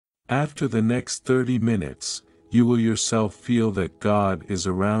After the next 30 minutes, you will yourself feel that God is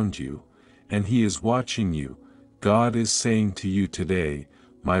around you, and He is watching you. God is saying to you today,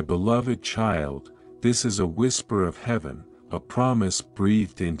 my beloved child, this is a whisper of heaven, a promise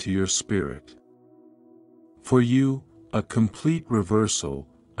breathed into your spirit. For you, a complete reversal,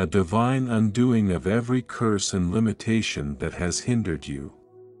 a divine undoing of every curse and limitation that has hindered you.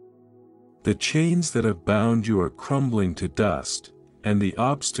 The chains that have bound you are crumbling to dust, and the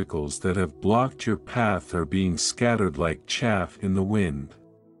obstacles that have blocked your path are being scattered like chaff in the wind.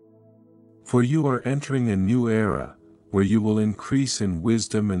 For you are entering a new era, where you will increase in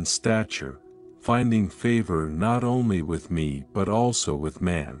wisdom and stature, finding favor not only with me but also with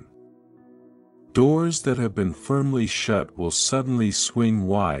man. Doors that have been firmly shut will suddenly swing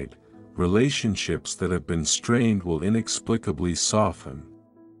wide, relationships that have been strained will inexplicably soften,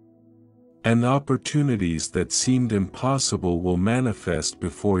 and opportunities that seemed impossible will manifest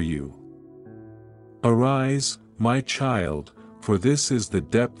before you. Arise, my child, for this is the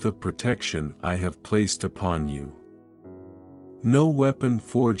depth of protection I have placed upon you. No weapon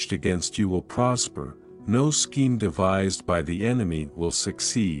forged against you will prosper, no scheme devised by the enemy will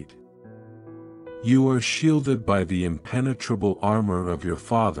succeed. You are shielded by the impenetrable armor of your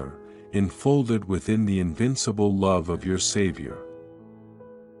Father, enfolded within the invincible love of your Savior.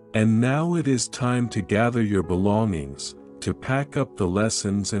 And now it is time to gather your belongings, to pack up the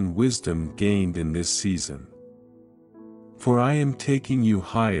lessons and wisdom gained in this season. For I am taking you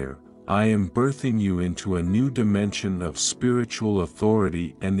higher, I am birthing you into a new dimension of spiritual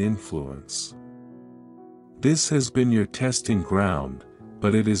authority and influence. This has been your testing ground,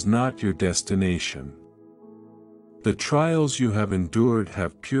 but it is not your destination. The trials you have endured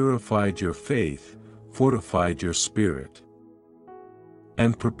have purified your faith, fortified your spirit,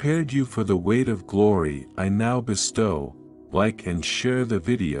 and prepared you for the weight of glory I now bestow. Like and share the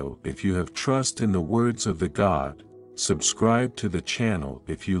video if you have trust in the words of the God. Subscribe to the channel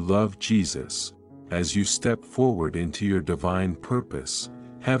if you love Jesus. As you step forward into your divine purpose,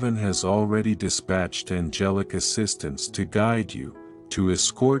 heaven has already dispatched angelic assistance to guide you, to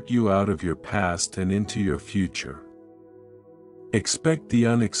escort you out of your past and into your future. Expect the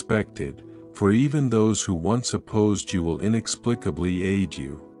unexpected, for even those who once opposed you will inexplicably aid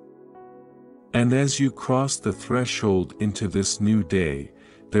you. And as you cross the threshold into this new day,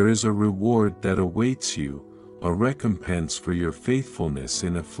 there is a reward that awaits you, a recompense for your faithfulness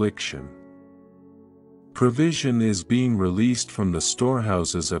in affliction. Provision is being released from the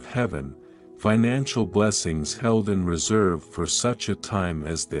storehouses of heaven, financial blessings held in reserve for such a time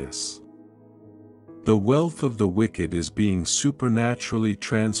as this. The wealth of the wicked is being supernaturally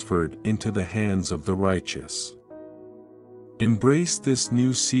transferred into the hands of the righteous. Embrace this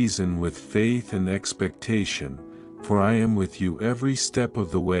new season with faith and expectation, for I am with you every step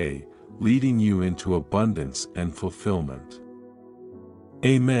of the way, leading you into abundance and fulfillment.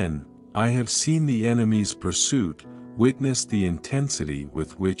 Amen. I have seen the enemy's pursuit, witnessed the intensity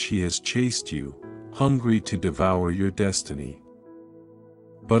with which he has chased you, hungry to devour your destiny.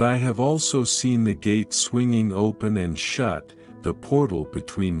 But I have also seen the gate swinging open and shut, the portal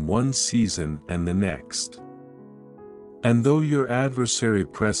between one season and the next. And though your adversary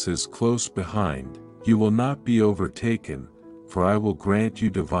presses close behind, you will not be overtaken, for I will grant you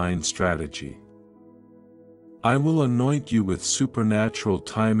divine strategy. I will anoint you with supernatural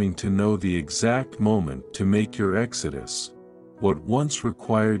timing to know the exact moment to make your exodus. What once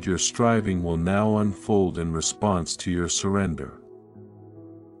required your striving will now unfold in response to your surrender.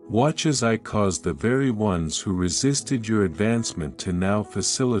 Watch as I cause the very ones who resisted your advancement to now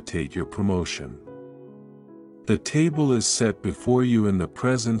facilitate your promotion. The table is set before you in the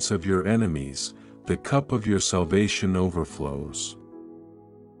presence of your enemies, the cup of your salvation overflows.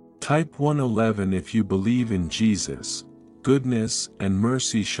 Type 111 if you believe in Jesus. Goodness and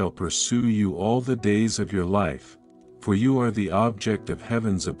mercy shall pursue you all the days of your life, for you are the object of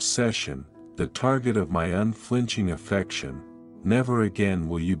heaven's obsession, the target of my unflinching affection. Never again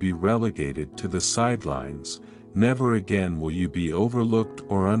will you be relegated to the sidelines, never again will you be overlooked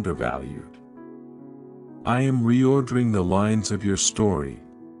or undervalued. I am reordering the lines of your story,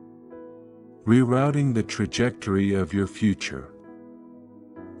 rerouting the trajectory of your future.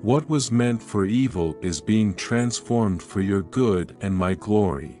 What was meant for evil is being transformed for your good and my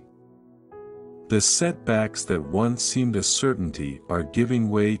glory. The setbacks that once seemed a certainty are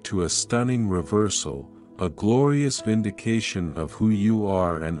giving way to a stunning reversal, a glorious vindication of who you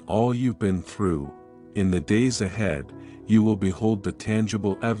are and all you've been through. In the days ahead, you will behold the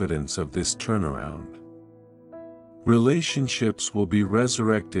tangible evidence of this turnaround. Relationships will be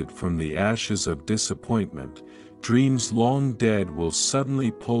resurrected from the ashes of disappointment, Dreams long dead will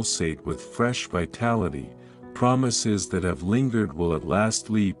suddenly pulsate with fresh vitality, promises that have lingered will at last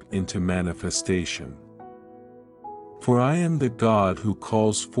leap into manifestation. For I am the God who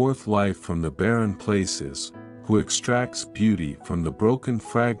calls forth life from the barren places, who extracts beauty from the broken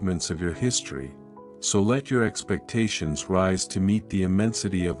fragments of your history, so let your expectations rise to meet the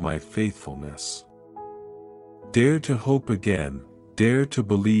immensity of my faithfulness. Dare to hope again, dare to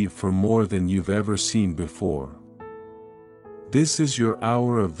believe for more than you've ever seen before. This is your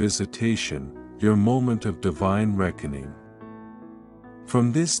hour of visitation, your moment of divine reckoning.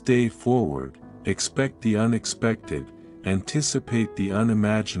 From this day forward, expect the unexpected, anticipate the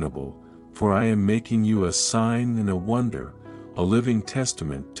unimaginable, for I am making you a sign and a wonder, a living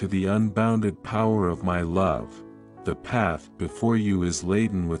testament to the unbounded power of my love. The path before you is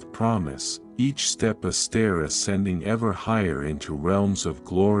laden with promise, each step a stair ascending ever higher into realms of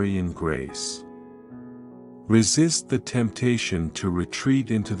glory and grace. Resist the temptation to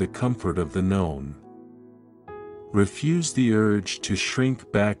retreat into the comfort of the known. Refuse the urge to shrink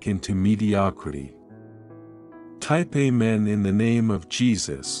back into mediocrity. Type Amen in the name of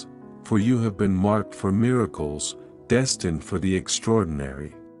Jesus, for you have been marked for miracles, destined for the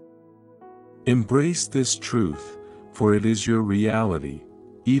extraordinary. Embrace this truth, for it is your reality.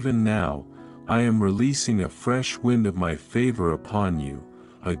 Even now, I am releasing a fresh wind of my favor upon you,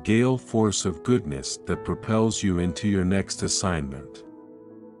 a gale force of goodness that propels you into your next assignment.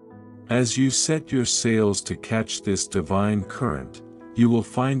 As you set your sails to catch this divine current, you will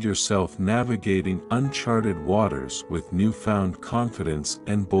find yourself navigating uncharted waters with newfound confidence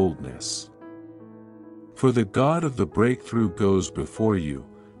and boldness. For the God of the breakthrough goes before you,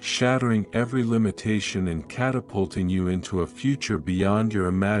 shattering every limitation and catapulting you into a future beyond your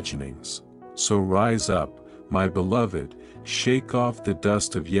imaginings. So rise up, my beloved, shake off the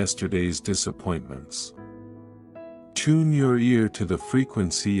dust of yesterday's disappointments. Tune your ear to the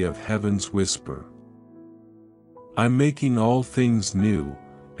frequency of heaven's whisper. I'm making all things new,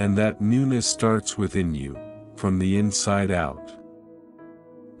 and that newness starts within you, from the inside out.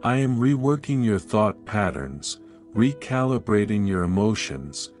 I am reworking your thought patterns, recalibrating your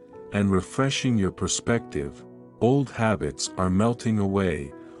emotions, and refreshing your perspective. Old habits are melting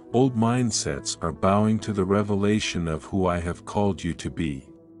away, old mindsets are bowing to the revelation of who I have called you to be.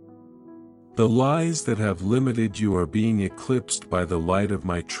 The lies that have limited you are being eclipsed by the light of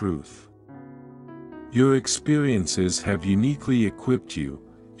my truth. Your experiences have uniquely equipped you,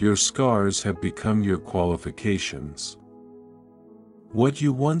 your scars have become your qualifications. What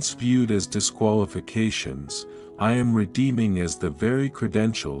you once viewed as disqualifications, I am redeeming as the very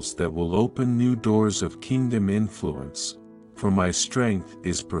credentials that will open new doors of kingdom influence. For my strength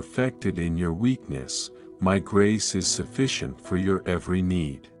is perfected in your weakness, my grace is sufficient for your every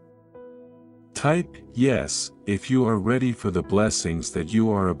need. Type yes if you are ready for the blessings that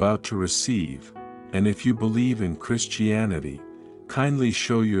you are about to receive, and if you believe in Christianity, kindly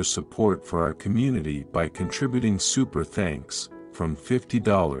show your support for our community by contributing super thanks, from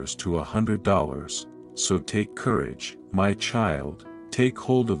 $50 to $100. So take courage, my child, take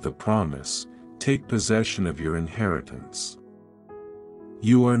hold of the promise, take possession of your inheritance.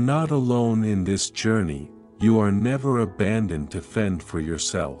 You are not alone in this journey, you are never abandoned to fend for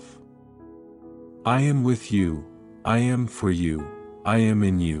yourself. I am with you, I am for you, I am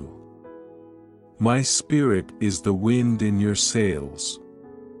in you. My spirit is the wind in your sails.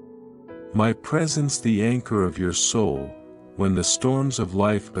 My presence the anchor of your soul. When the storms of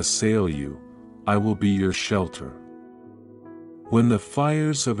life assail you, I will be your shelter. When the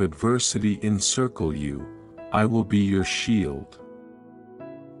fires of adversity encircle you, I will be your shield.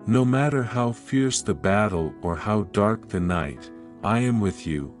 No matter how fierce the battle or how dark the night, I am with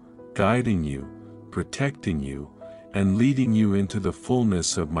you, guiding you, protecting you, and leading you into the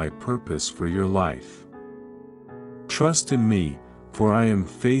fullness of my purpose for your life. Trust in me, for I am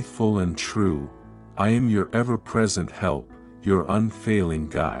faithful and true. I am your ever-present help, your unfailing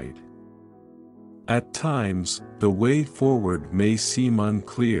guide. At times, the way forward may seem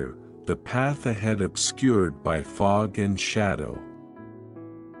unclear, the path ahead obscured by fog and shadow.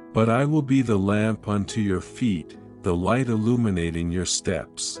 But I will be the lamp unto your feet, the light illuminating your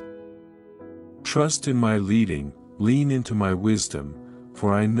steps. Trust in my leading, lean into my wisdom,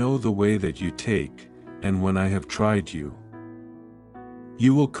 for I know the way that you take, and when I have tried you,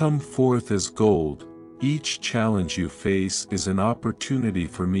 you will come forth as gold. Each challenge you face is an opportunity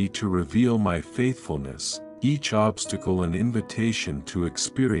for me to reveal my faithfulness, each obstacle an invitation to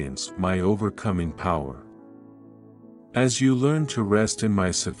experience my overcoming power. As you learn to rest in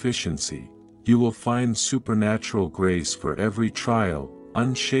my sufficiency, you will find supernatural grace for every trial,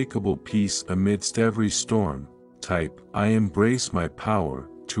 unshakable peace amidst every storm, Type, I embrace my power.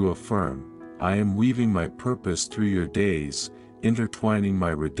 To affirm, I am weaving my purpose through your days, intertwining my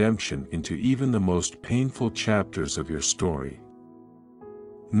redemption into even the most painful chapters of your story.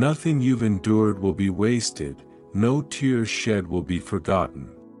 Nothing you've endured will be wasted, no tears shed will be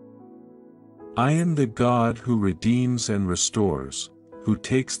forgotten. I am the God who redeems and restores, who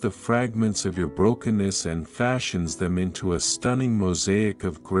takes the fragments of your brokenness and fashions them into a stunning mosaic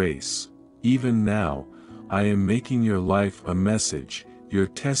of grace. Even now, I am making your life a message, your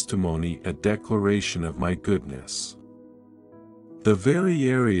testimony a declaration of my goodness. The very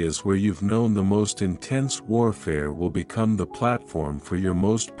areas where you've known the most intense warfare will become the platform for your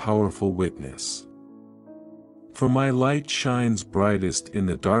most powerful witness. For my light shines brightest in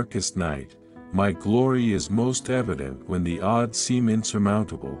the darkest night, my glory is most evident when the odds seem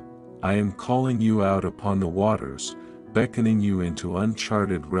insurmountable. I am calling you out upon the waters, beckoning you into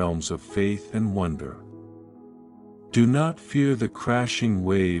uncharted realms of faith and wonder. Do not fear the crashing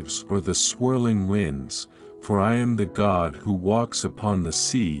waves or the swirling winds, for I am the God who walks upon the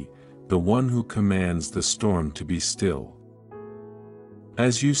sea, the one who commands the storm to be still.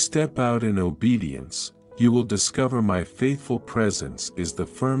 As you step out in obedience, you will discover my faithful presence is the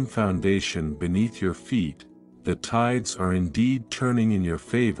firm foundation beneath your feet. The tides are indeed turning in your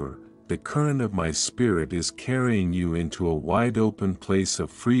favor, the current of my spirit is carrying you into a wide-open place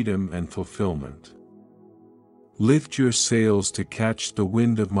of freedom and fulfillment. Lift your sails to catch the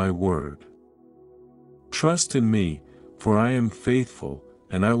wind of my word. Trust in me, for I am faithful,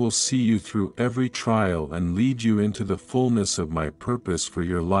 and I will see you through every trial and lead you into the fullness of my purpose for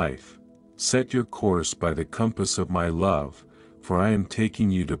your life. Set your course by the compass of my love, for I am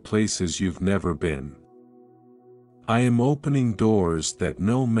taking you to places you've never been. I am opening doors that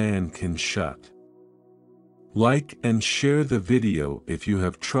no man can shut. Like and share the video if you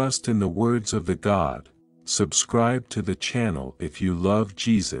have trust in the words of the God. Subscribe to the channel if you love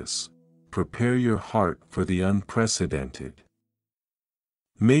Jesus. Prepare your heart for the unprecedented.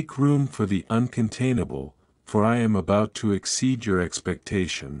 Make room for the uncontainable, for I am about to exceed your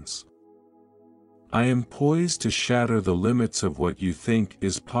expectations. I am poised to shatter the limits of what you think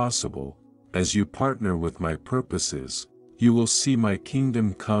is possible. As you partner with my purposes, you will see my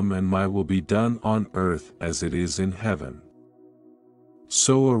kingdom come and my will be done on earth as it is in heaven.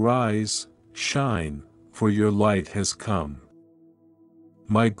 So arise, shine, for your light has come.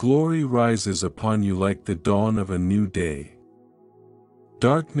 My glory rises upon you like the dawn of a new day.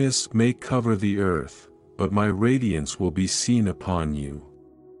 Darkness may cover the earth, but my radiance will be seen upon you.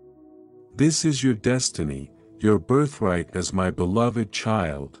 This is your destiny, your birthright as my beloved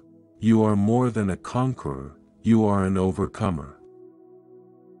child. You are more than a conqueror, you are an overcomer.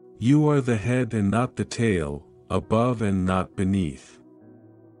 You are the head and not the tail, above and not beneath.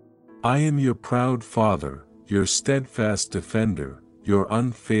 I am your proud father, your steadfast defender, your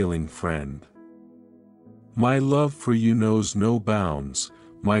unfailing friend. My love for you knows no bounds,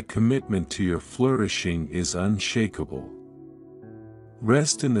 my commitment to your flourishing is unshakable.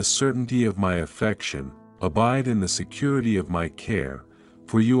 Rest in the certainty of my affection, abide in the security of my care,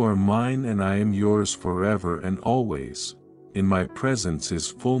 for you are mine and I am yours forever and always. In my presence is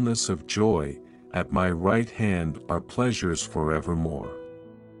fullness of joy, at my right hand are pleasures forevermore.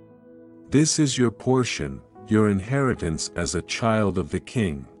 This is your portion, your inheritance as a child of the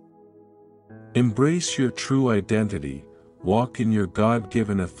King. Embrace your true identity, walk in your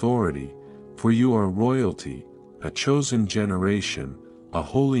God-given authority, for you are royalty, a chosen generation, a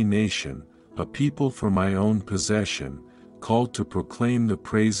holy nation, a people for my own possession, called to proclaim the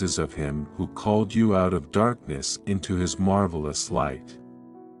praises of him who called you out of darkness into his marvelous light.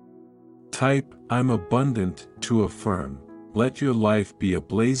 Type, I'm abundant, to affirm. Let your life be a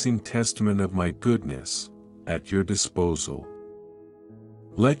blazing testament of my goodness, at your disposal.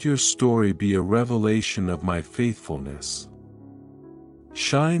 Let your story be a revelation of my faithfulness.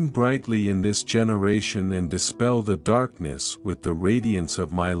 Shine brightly in this generation and dispel the darkness with the radiance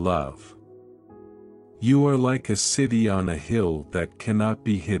of my love. You are like a city on a hill that cannot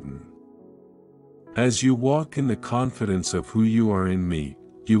be hidden. As you walk in the confidence of who you are in me,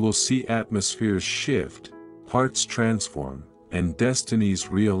 you will see atmospheres shift, hearts transform, and destinies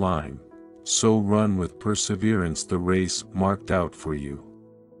realign. So run with perseverance the race marked out for you.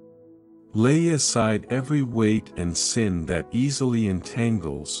 Lay aside every weight and sin that easily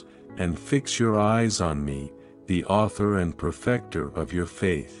entangles, and fix your eyes on me, the author and perfecter of your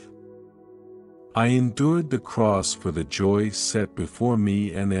faith. I endured the cross for the joy set before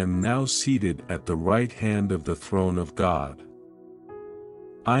me and am now seated at the right hand of the throne of God.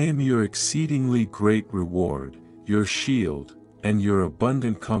 I am your exceedingly great reward, your shield, and your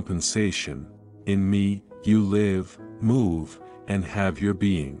abundant compensation. In me, you live, move, and have your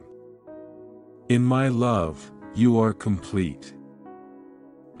being. In my love, you are complete.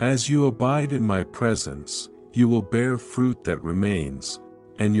 As you abide in my presence, you will bear fruit that remains,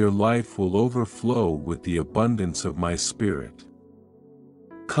 and your life will overflow with the abundance of my Spirit.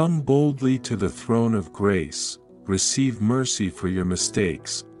 Come boldly to the throne of grace, receive mercy for your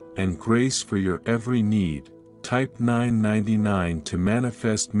mistakes, and grace for your every need. Type 999 to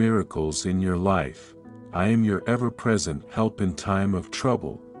manifest miracles in your life. I am your ever-present help in time of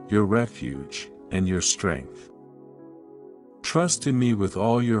trouble, your refuge, and your strength. Trust in me with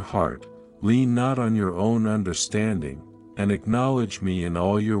all your heart, lean not on your own understanding, and acknowledge me in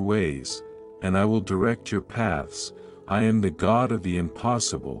all your ways, and I will direct your paths. I am the God of the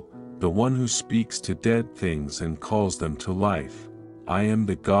impossible, the one who speaks to dead things and calls them to life. I am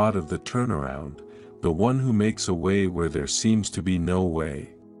the God of the turnaround, the one who makes a way where there seems to be no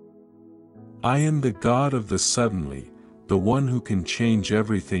way. I am the God of the suddenly, the one who can change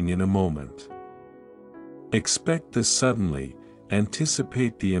everything in a moment. Expect the suddenly,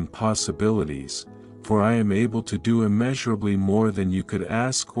 anticipate the impossibilities, for I am able to do immeasurably more than you could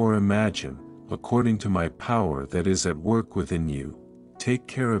ask or imagine, according to my power that is at work within you. Take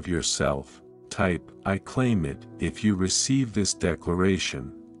care of yourself. Type, I claim it, if you receive this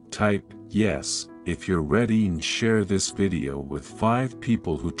declaration. Type, yes, if you're ready, and share this video with 5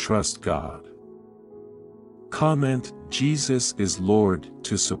 people who trust God. Comment, Jesus is Lord,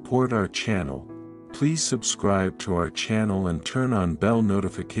 to support our channel. Please subscribe to our channel and turn on bell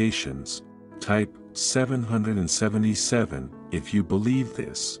notifications. Type, 777, if you believe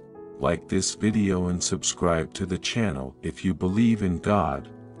this. Like this video and subscribe to the channel if you believe in God.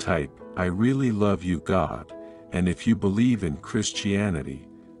 Type, I really love you God, and if you believe in Christianity,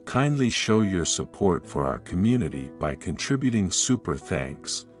 kindly show your support for our community by contributing super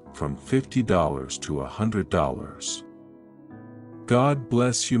thanks, from $50 to $100. God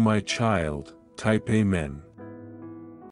bless you my child. Type Amen.